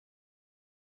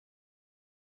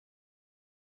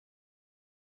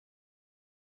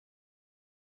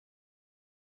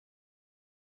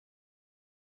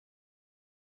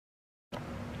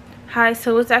Hi,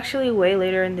 so it's actually way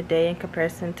later in the day in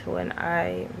comparison to when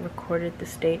I recorded the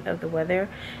state of the weather,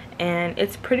 and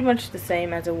it's pretty much the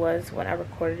same as it was when I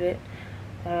recorded it.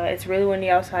 It's really windy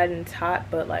outside and it's hot,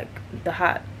 but like the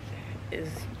hot is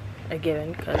a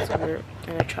given because we're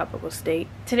in a tropical state.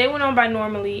 Today went on by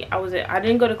normally. I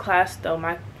didn't go to class though.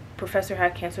 My professor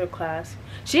had canceled class.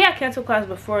 She had canceled class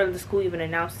before the school even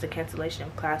announced the cancellation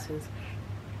of classes,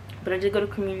 but I did go to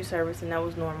community service and that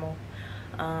was normal.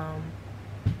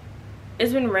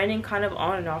 It's been raining kind of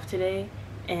on and off today,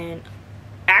 and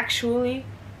actually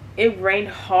it rained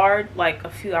hard like a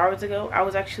few hours ago. I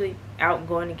was actually out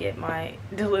going to get my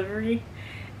delivery,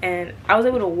 and I was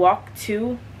able to walk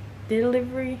to the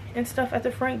delivery and stuff at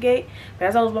the front gate, but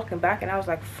as I was walking back, and I was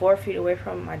like 4 feet away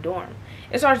from my dorm,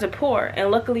 it started to pour.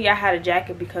 And luckily I had a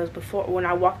jacket because before, when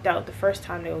I walked out the first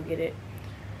time to go get it,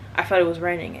 I felt it was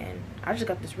raining, and I just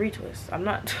got this retwist.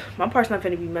 My part's not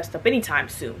gonna be messed up anytime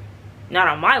soon, not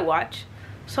on my watch.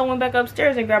 So I went back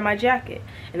upstairs and grabbed my jacket,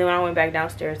 and then when I went back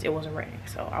downstairs it wasn't raining,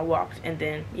 so I walked, and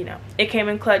then, you know, it came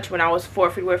in clutch when I was 4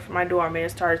 feet away from my dorm and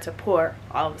it started to pour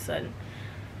all of a sudden.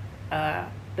 But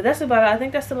that's about it. I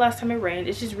think that's the last time it rained.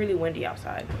 It's just really windy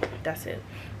outside, that's it.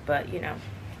 But you know,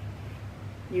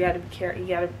 you gotta be careful, you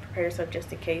gotta prepare yourself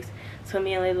just in case. So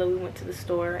me and Layla, we went to the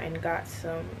store and got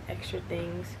some extra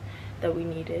things that we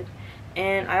needed,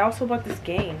 and I also bought this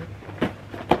game,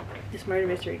 this murder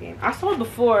mystery game. I saw it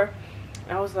before.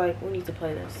 I was like, we need to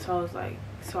play this. So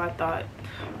I thought,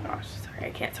 oh gosh, sorry, I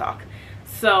can't talk.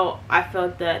 So I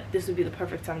felt that this would be the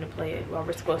perfect time to play it while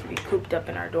we're supposed to be cooped up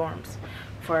in our dorms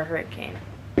for a hurricane.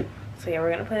 So yeah,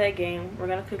 we're gonna play that game. We're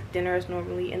gonna cook dinner as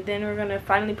normally, and then we're gonna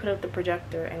finally put up the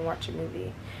projector and watch a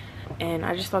movie. And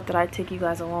I just thought that I'd take you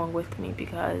guys along with me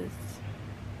because,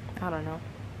 I don't know,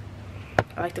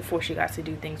 I like to force you guys to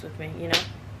do things with me, you know?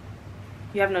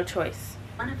 You have no choice.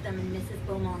 One of them in Mrs.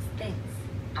 Beaumont's things.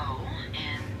 Oh,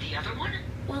 and the other one?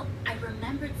 Well, I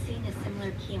remembered seeing a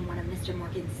similar key in one of Mr.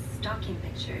 Morgan's stocking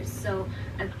pictures, so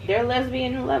They're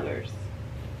lesbian lovers.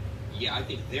 Yeah, I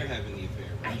think they're having the affair.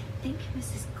 I think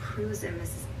Mrs. Cruz and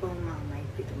Mrs. Beaumont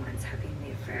might be the ones having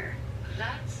the affair.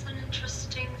 That's an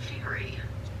interesting theory.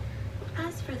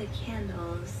 As for the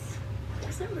candles,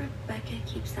 doesn't Rebecca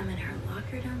keep some in her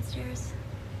locker downstairs?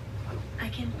 I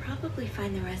can probably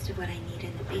find the rest of what I need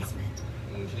in the basement.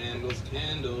 Candles,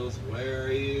 candles, where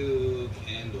are you?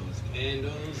 Candles,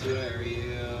 candles, where are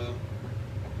you?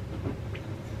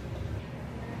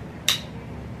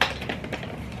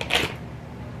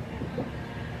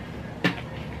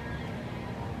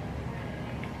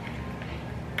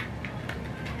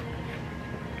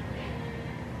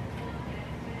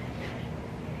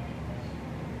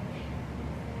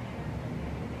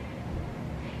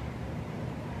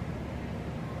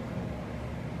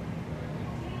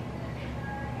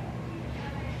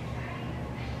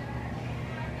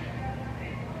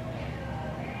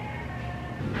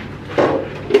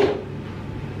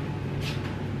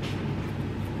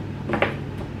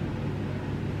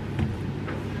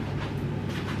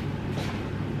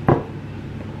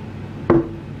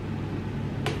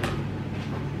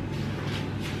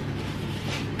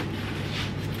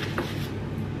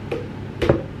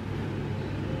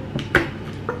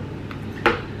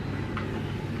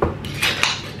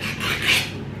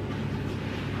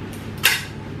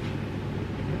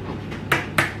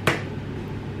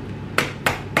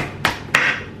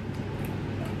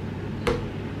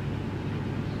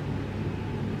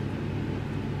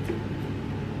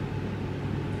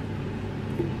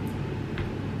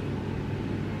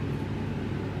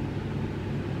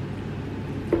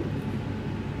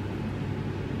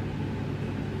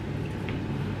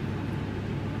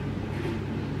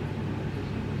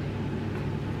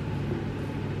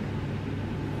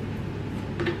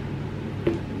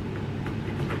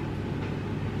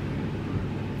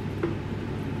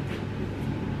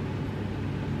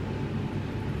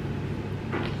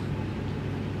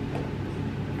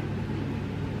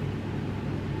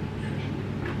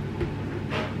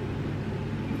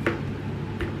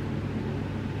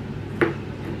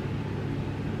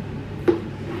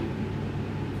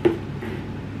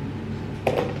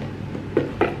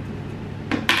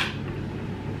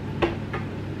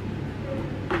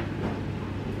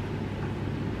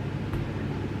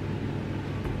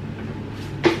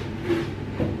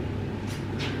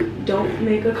 Don't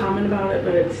make a comment about it,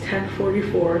 but it's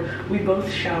 10:44. We both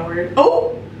showered.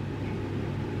 Oh!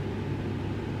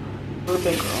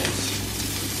 Okay, girls.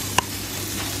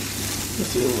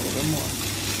 Let's do a little bit more.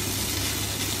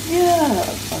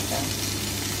 Yeah, okay.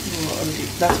 A little OD.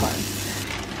 That's fine.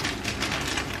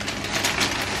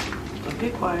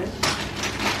 Okay, quiet.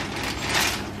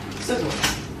 Sizzle.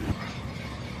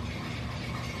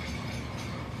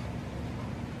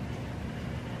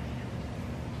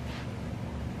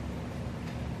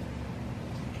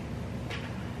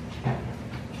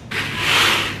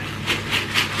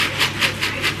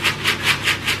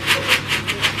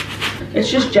 It's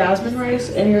just jasmine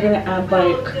rice, and you're gonna add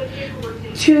like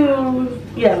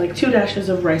two dashes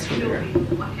of rice vinegar.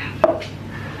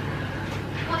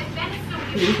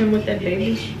 Leave him with that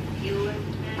baby.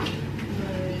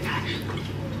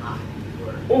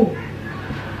 Oh,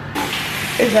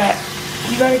 is that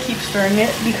you gotta keep stirring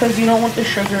it because you don't want the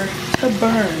sugar to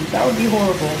burn. That would be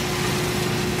horrible.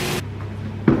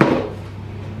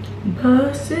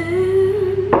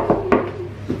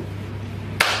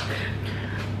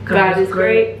 God is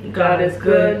great, God is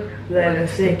good. Let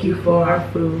us thank you for our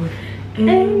food.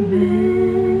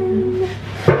 Amen.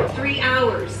 3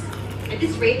 hours. At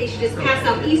this rate, they should just pass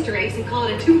out Easter eggs and call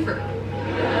it a twofer.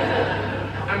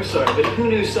 I'm sorry, but who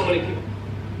knew so many people?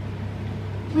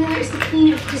 Where is the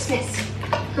queen of Christmas?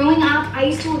 Growing up, I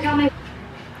used to look out my...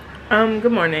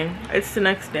 Good morning. It's the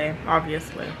next day,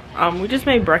 obviously. We just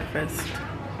made breakfast.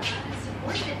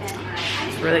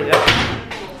 It's really good.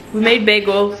 We made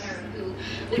bagels.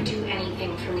 Who would do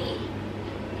anything for me?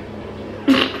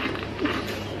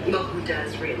 Well, who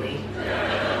does, really?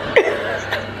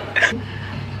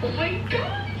 Oh my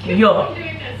god! Yo.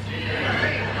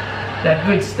 That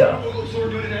good stuff.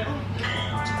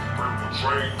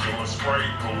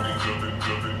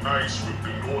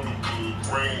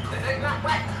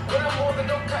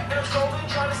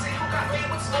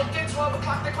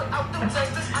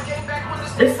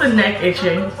 It's the neck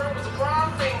itching.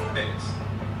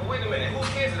 Wait a minute, whose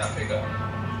kids did I pick up?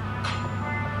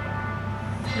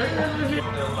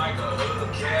 Like a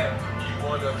hood cat, you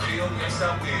wanna feel? Yes, I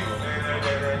will.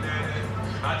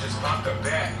 I just popped a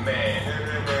Batman.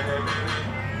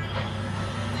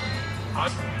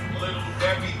 Little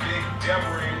Debbie, Big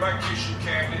Deborah in my kitchen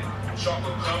cabinet.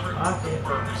 Chocolate covered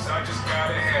burgers, I just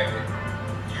gotta have it.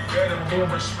 You better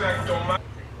put respect on my...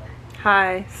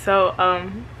 Hi, so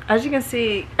as you can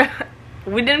see,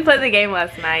 we didn't play the game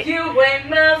last night. You ain't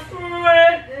my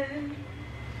friend.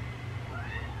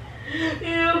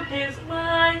 You is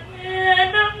my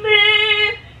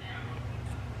enemy.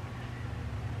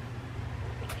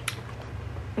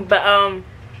 But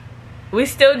we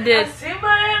still did. I see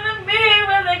my enemy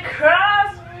when they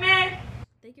cross me.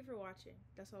 Thank you for watching.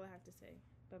 That's all I have to say.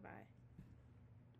 Bye bye.